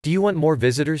Do you want more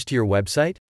visitors to your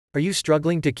website? Are you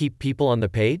struggling to keep people on the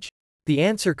page? The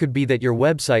answer could be that your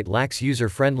website lacks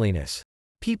user-friendliness.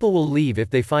 People will leave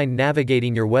if they find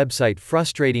navigating your website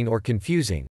frustrating or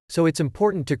confusing, so it's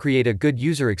important to create a good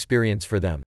user experience for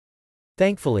them.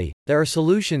 Thankfully, there are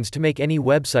solutions to make any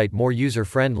website more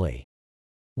user-friendly.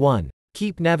 1.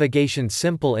 Keep navigation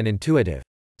simple and intuitive.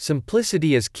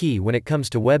 Simplicity is key when it comes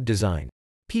to web design.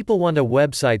 People want a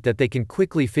website that they can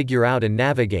quickly figure out and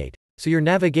navigate, so your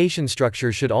navigation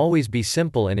structure should always be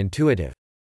simple and intuitive.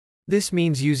 This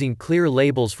means using clear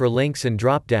labels for links and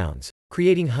drop-downs,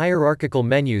 creating hierarchical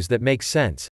menus that make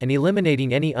sense, and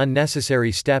eliminating any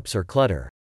unnecessary steps or clutter.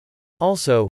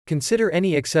 Also, consider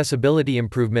any accessibility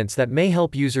improvements that may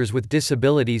help users with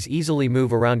disabilities easily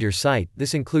move around your site.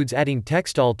 This includes adding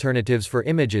text alternatives for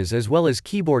images as well as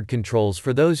keyboard controls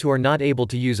for those who are not able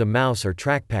to use a mouse or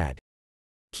trackpad.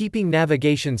 Keeping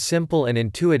navigation simple and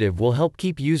intuitive will help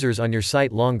keep users on your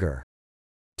site longer.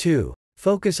 2.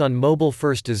 Focus on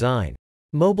mobile-first design.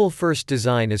 Mobile-first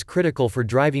design is critical for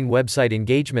driving website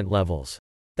engagement levels.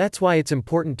 That's why it's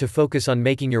important to focus on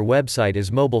making your website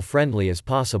as mobile-friendly as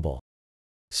possible.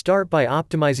 Start by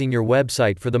optimizing your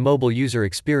website for the mobile user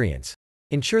experience.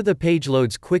 Ensure the page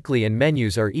loads quickly and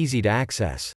menus are easy to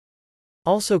access.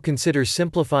 Also consider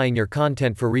simplifying your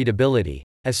content for readability,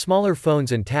 as smaller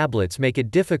phones and tablets make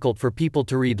it difficult for people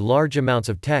to read large amounts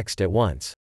of text at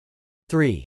once.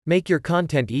 3. Make your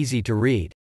content easy to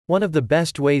read. One of the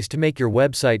best ways to make your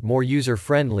website more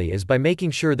user-friendly is by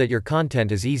making sure that your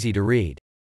content is easy to read.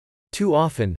 Too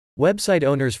often, website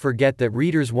owners forget that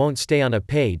readers won't stay on a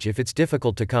page if it's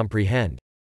difficult to comprehend.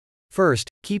 First,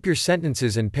 keep your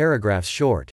sentences and paragraphs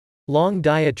short. Long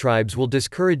diatribes will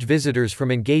discourage visitors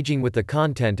from engaging with the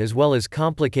content as well as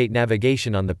complicate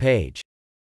navigation on the page.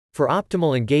 For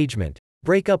optimal engagement,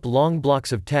 break up long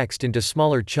blocks of text into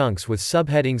smaller chunks with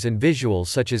subheadings and visuals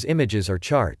such as images or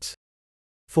charts.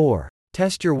 4.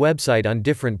 Test your website on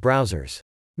different browsers.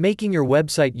 Making your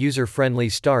website user-friendly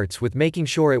starts with making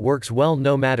sure it works well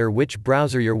no matter which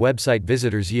browser your website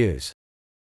visitors use.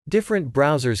 Different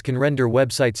browsers can render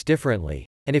websites differently,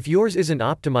 and if yours isn't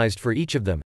optimized for each of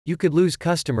them, you could lose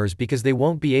customers because they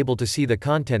won't be able to see the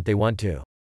content they want to.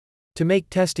 To make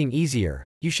testing easier,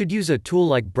 you should use a tool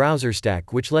like BrowserStack,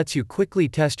 which lets you quickly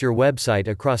test your website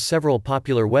across several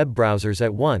popular web browsers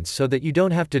at once so that you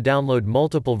don't have to download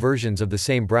multiple versions of the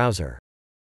same browser.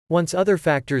 Once other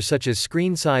factors such as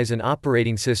screen size and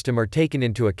operating system are taken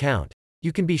into account,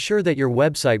 you can be sure that your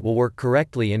website will work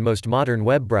correctly in most modern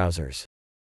web browsers.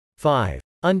 5.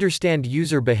 Understand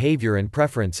user behavior and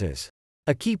preferences.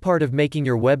 A key part of making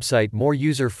your website more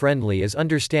user-friendly is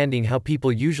understanding how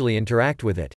people usually interact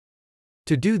with it.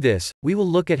 To do this, we will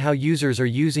look at how users are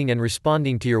using and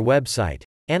responding to your website,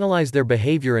 analyze their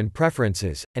behavior and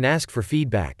preferences, and ask for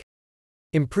feedback.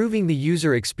 Improving the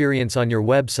user experience on your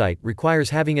website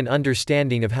requires having an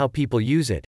understanding of how people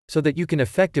use it, so that you can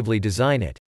effectively design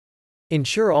it.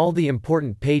 Ensure all the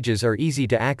important pages are easy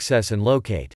to access and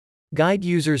locate. Guide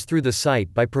users through the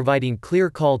site by providing clear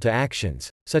call to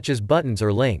actions, such as buttons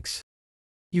or links.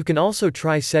 You can also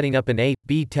try setting up an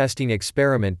A/B testing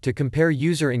experiment to compare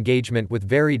user engagement with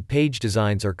varied page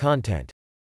designs or content.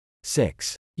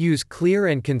 6. Use clear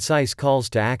and concise calls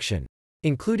to action.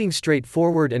 Including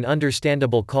straightforward and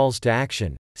understandable calls to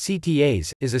action,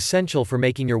 CTAs, is essential for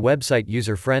making your website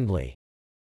user-friendly.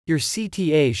 Your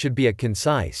CTA should be a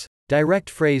concise, direct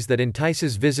phrase that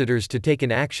entices visitors to take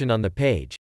an action on the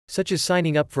page, such as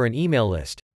signing up for an email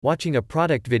list, watching a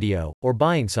product video, or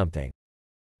buying something.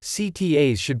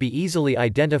 CTAs should be easily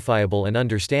identifiable and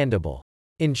understandable.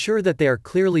 Ensure that they are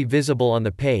clearly visible on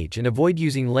the page and avoid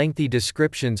using lengthy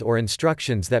descriptions or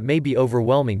instructions that may be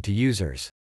overwhelming to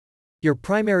users. Your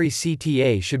primary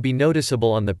CTA should be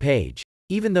noticeable on the page,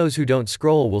 even those who don't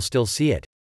scroll will still see it.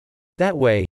 That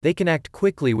way, they can act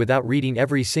quickly without reading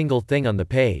every single thing on the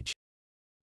page.